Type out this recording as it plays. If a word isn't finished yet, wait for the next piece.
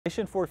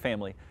Nation Ford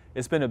family,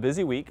 it's been a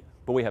busy week,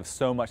 but we have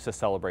so much to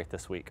celebrate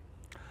this week.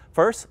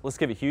 First, let's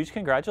give a huge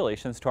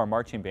congratulations to our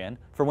marching band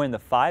for winning the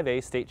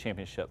 5A state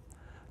championship.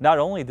 Not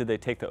only did they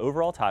take the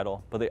overall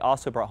title, but they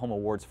also brought home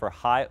awards for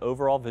high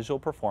overall visual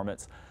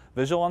performance,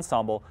 visual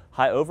ensemble,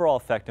 high overall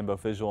effect in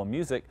both visual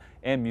music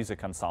and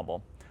music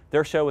ensemble.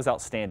 Their show was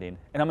outstanding,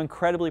 and I'm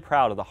incredibly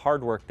proud of the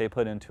hard work they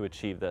put in to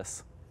achieve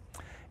this.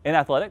 In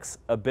athletics,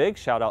 a big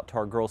shout out to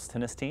our girls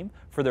tennis team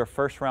for their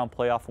first round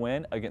playoff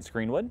win against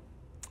Greenwood.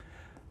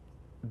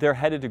 They're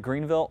headed to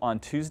Greenville on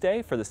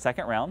Tuesday for the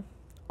second round.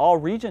 All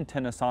region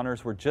tennis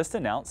honors were just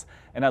announced,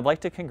 and I'd like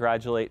to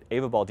congratulate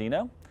Ava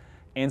Baldino,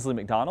 Ansley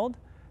McDonald,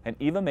 and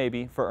Eva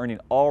Mabey for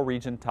earning all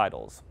region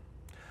titles,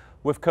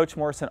 with Coach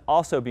Morrison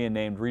also being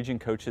named Region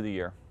Coach of the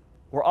Year.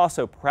 We're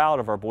also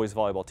proud of our boys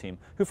volleyball team,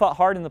 who fought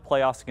hard in the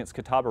playoffs against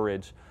Catawba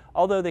Ridge.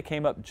 Although they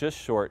came up just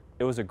short,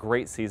 it was a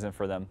great season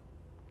for them.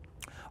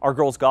 Our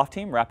girls golf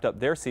team wrapped up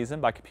their season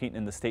by competing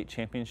in the state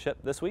championship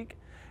this week,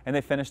 and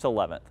they finished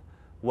 11th.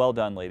 Well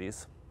done,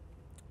 ladies.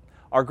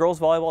 Our girls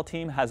volleyball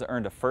team has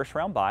earned a first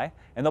round bye,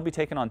 and they'll be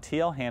taking on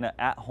TL Hanna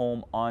at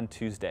home on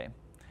Tuesday.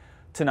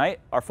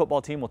 Tonight, our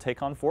football team will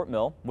take on Fort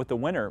Mill, with the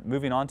winner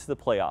moving on to the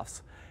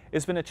playoffs.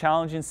 It's been a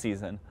challenging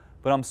season,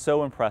 but I'm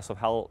so impressed with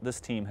how this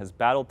team has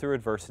battled through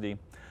adversity.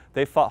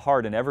 They fought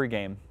hard in every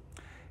game,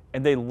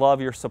 and they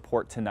love your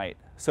support tonight.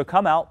 So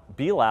come out,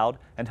 be loud,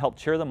 and help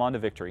cheer them on to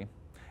victory.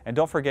 And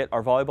don't forget,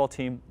 our volleyball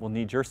team will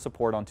need your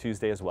support on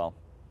Tuesday as well.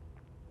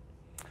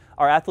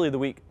 Our Athlete of the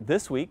Week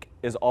this week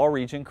is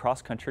all-region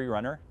cross-country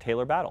runner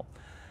Taylor Battle.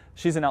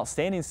 She's an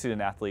outstanding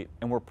student athlete,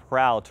 and we're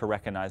proud to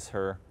recognize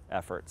her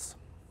efforts.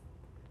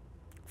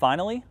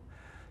 Finally,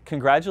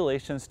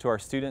 congratulations to our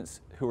students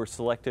who were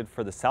selected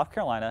for the South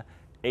Carolina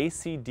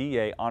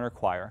ACDA Honor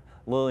Choir: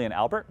 Lillian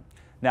Albert,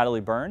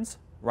 Natalie Burns,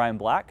 Ryan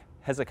Black,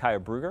 Hezekiah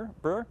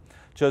Brewer,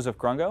 Joseph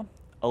Grungo,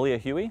 Aaliyah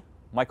Huey,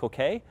 Michael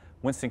Kay,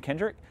 Winston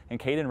Kendrick, and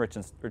Caden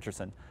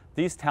Richardson.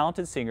 These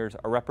talented singers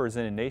are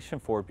representing Nation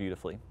Ford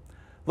beautifully.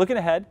 Looking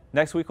ahead,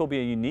 next week will be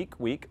a unique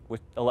week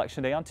with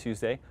Election Day on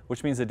Tuesday,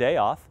 which means a day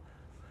off.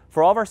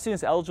 For all of our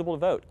students eligible to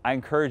vote, I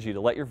encourage you to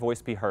let your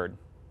voice be heard.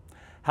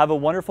 Have a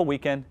wonderful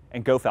weekend,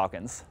 and go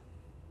Falcons!